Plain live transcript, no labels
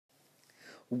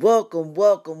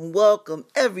Welcome,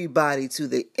 everybody to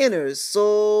the Inner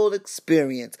Soul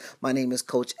Experience. My name is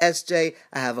Coach SJ.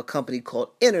 I have a company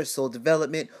called Inner Soul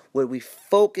Development where we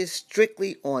focus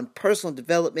strictly on personal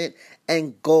development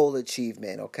and goal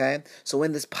achievement, okay? So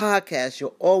in this podcast,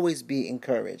 you'll always be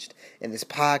encouraged. In this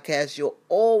podcast, you'll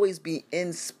always be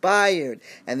inspired.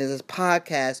 And in this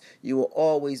podcast, you will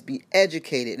always be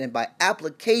educated. And by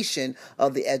application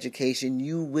of the education,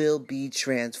 you will be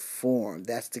transformed.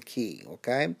 That's the key,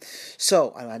 okay? So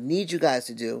what I need you guys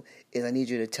to do is I need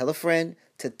you to tell a friend,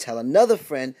 to tell another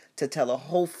friend, to tell a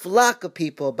whole flock of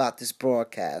people about this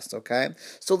broadcast, okay?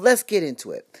 So let's get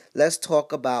into it. Let's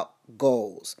talk about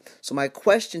goals. So my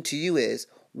question to you is,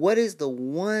 what is the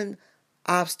one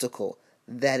obstacle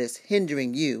that is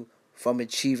hindering you from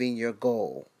achieving your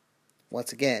goal?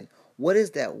 Once again, what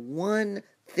is that one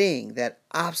thing, that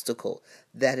obstacle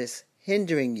that is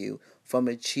hindering you from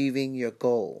achieving your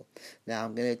goal? Now,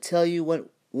 I'm going to tell you what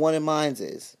one of mine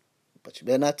is, but you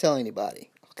better not tell anybody,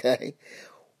 okay?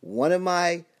 One of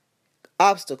my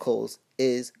obstacles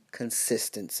is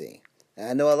consistency. And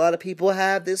I know a lot of people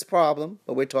have this problem,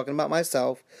 but we're talking about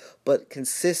myself. But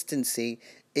consistency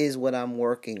is what I'm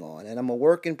working on. And I'm a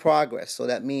work in progress. So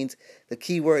that means the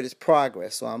key word is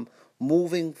progress. So I'm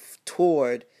moving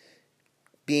toward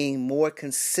being more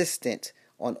consistent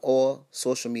on all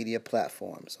social media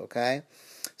platforms, okay?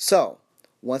 So,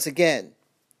 once again,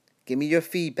 give me your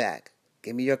feedback.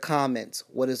 Give me your comments.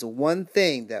 What is the one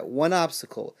thing, that one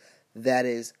obstacle that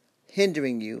is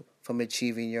hindering you from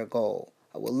achieving your goal?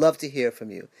 I would love to hear from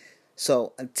you.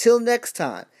 So until next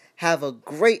time, have a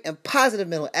great and positive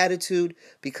mental attitude,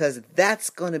 because that's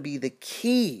going to be the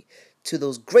key to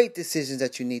those great decisions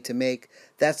that you need to make.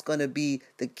 That's going to be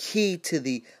the key to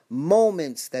the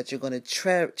moments that you're going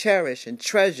to cherish and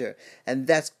treasure. And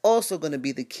that's also going to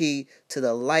be the key to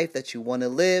the life that you want to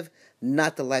live,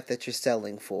 not the life that you're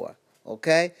settling for.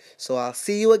 Okay? So I'll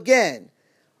see you again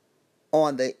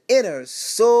on the Inner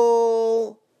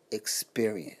Soul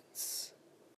Experience.